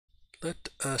let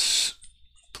us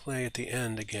play at the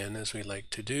end again, as we like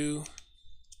to do.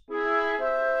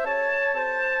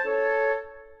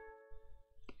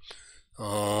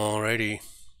 Alrighty.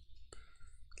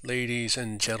 Ladies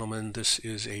and gentlemen, this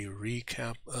is a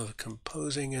recap of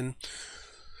composing in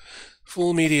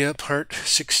full media part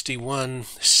 61,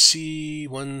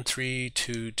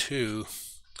 C1322.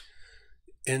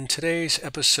 In today's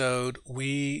episode,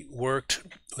 we worked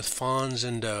with Fawns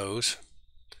Does,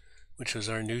 which was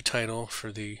our new title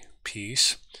for the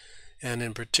piece. And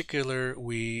in particular,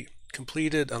 we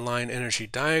completed a line energy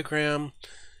diagram,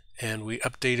 and we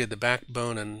updated the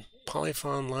backbone and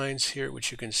polyphone lines here,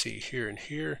 which you can see here and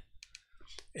here.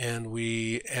 And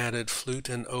we added flute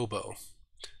and oboe,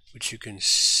 which you can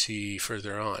see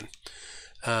further on.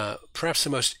 Perhaps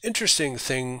the most interesting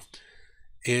thing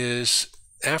is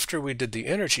after we did the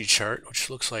energy chart, which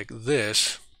looks like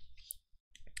this,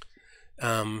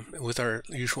 with our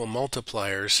usual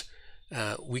multipliers,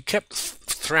 we kept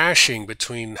thrashing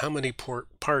between how many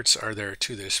parts are there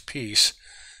to this piece.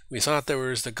 We thought there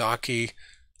was the gawky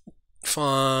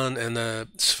fawn and the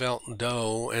svelte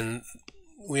doe, and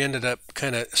we ended up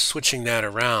kind of switching that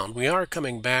around. We are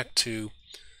coming back to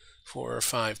 4 or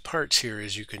 5 parts here,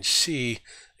 as you can see,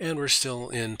 and we're still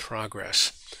in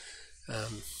progress.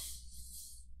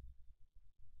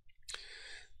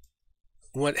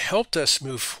 What helped us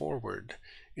move forward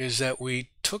is that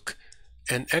we took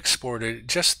and exported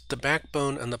just the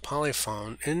backbone and the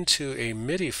polyphone into a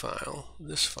MIDI file,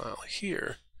 this file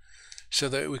here, so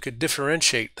that we could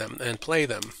differentiate them and play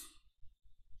them.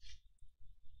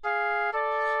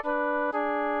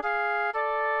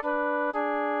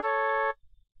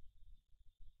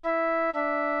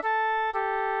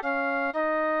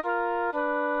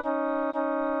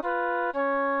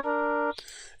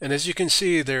 And as you can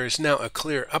see, there is now a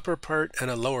clear upper part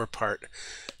and a lower part.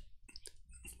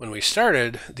 When we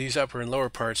started, these upper and lower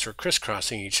parts were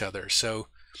crisscrossing each other. So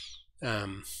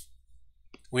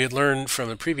we had learned from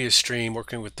the previous stream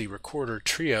working with the recorder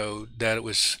trio that it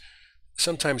was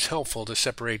sometimes helpful to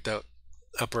separate the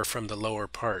upper from the lower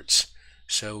parts.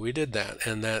 So we did that,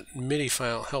 and that MIDI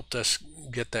file helped us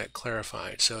get that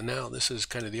clarified. So now this is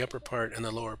kind of the upper part and the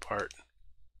lower part.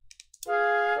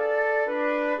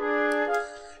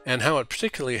 And how it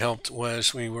particularly helped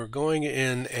was we were going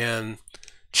in and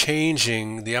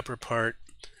changing the upper part.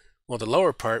 Well, the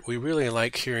lower part, we really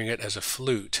like hearing it as a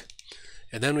flute.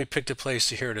 And then we picked a place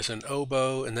to hear it as an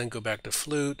oboe, and then go back to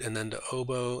flute, and then to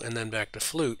oboe, and then back to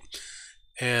flute.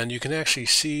 And you can actually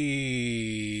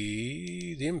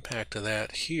see the impact of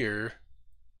that here.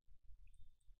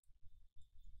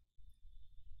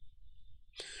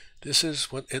 This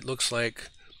is what it looks like.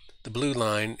 The blue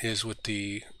line is with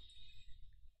the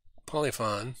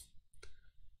polyphone,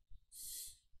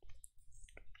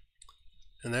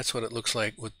 and that's what it looks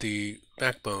like with the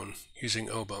backbone using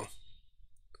oboe.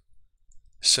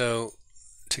 So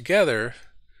together,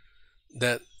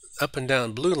 that up and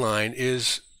down blue line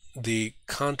is the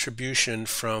contribution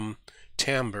from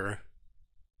timbre,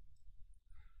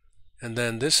 and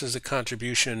then this is the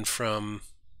contribution from,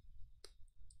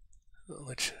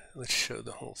 let's show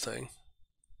the whole thing.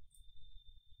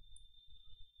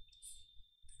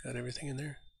 Got everything in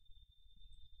there?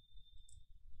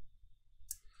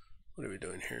 What are we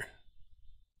doing here?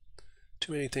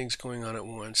 Too many things going on at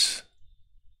once.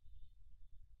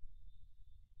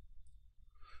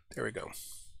 There we go.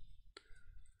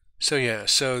 So yeah,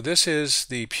 so this is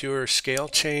the pure scale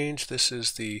change. This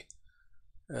is the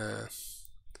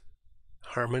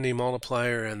harmony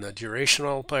multiplier and the duration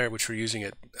multiplier, which we're using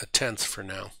at 1/10 for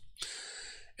now.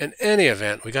 In any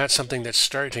event, we got something that's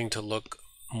starting to look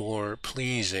more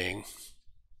pleasing.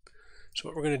 So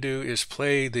what we're going to do is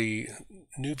play the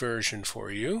new version for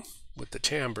you with the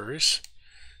timbres,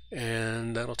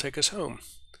 and that'll take us home.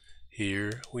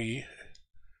 Here we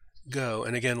go.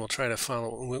 And again, we'll try to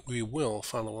follow, we will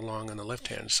follow along on the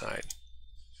left-hand side.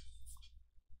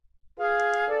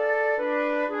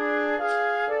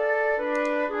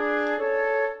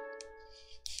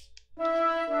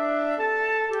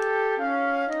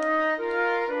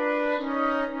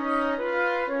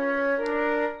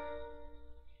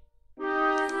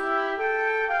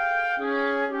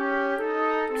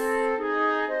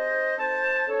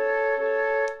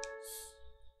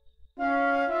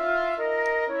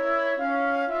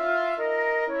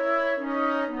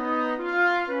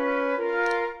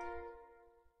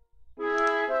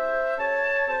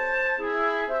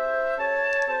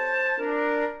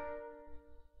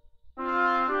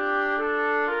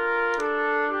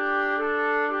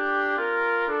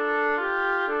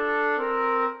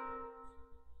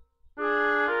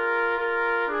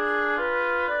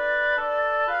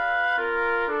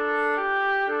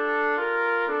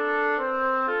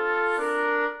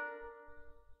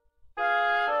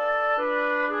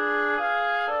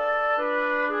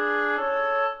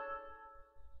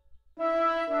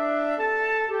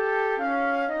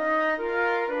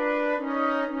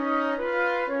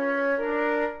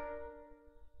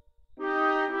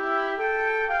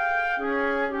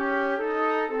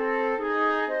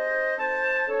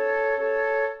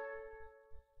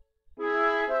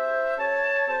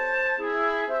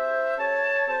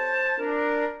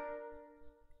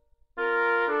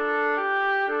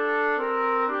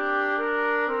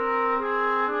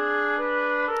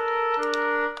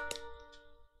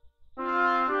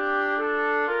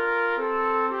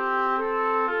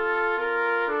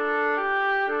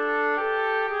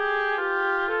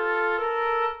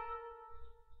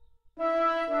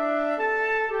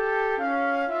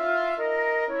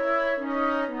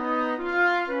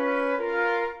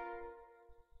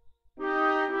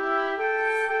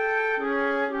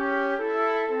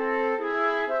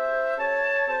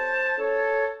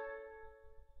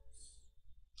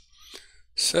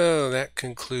 So that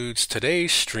concludes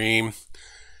today's stream.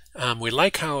 We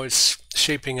like how it's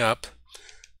shaping up.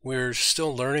 We're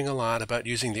still learning a lot about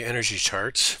using the energy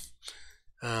charts.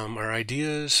 Our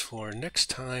ideas for next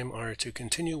time are to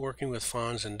continue working with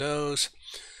Fawns and Does,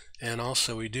 and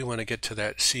also we do want to get to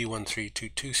that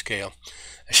C1322 scale.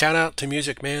 A shout out to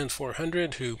Music Man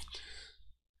 400, who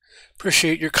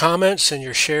appreciate your comments and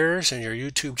your shares and your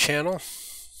YouTube channel.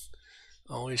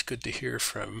 Always good to hear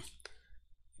from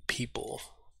people,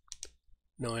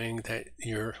 knowing that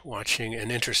you're watching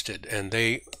and interested. And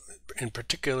they, in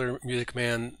particular, Music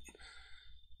Man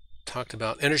talked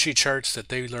about energy charts that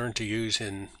they learned to use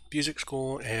in music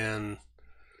school and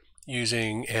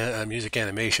using music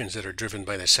animations that are driven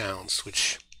by the sounds,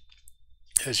 which,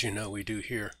 as you know, we do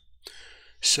here.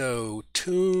 So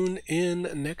tune in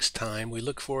next time. We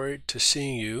look forward to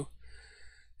seeing you.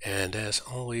 And as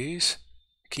always,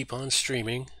 keep on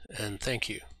streaming, and thank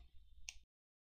you.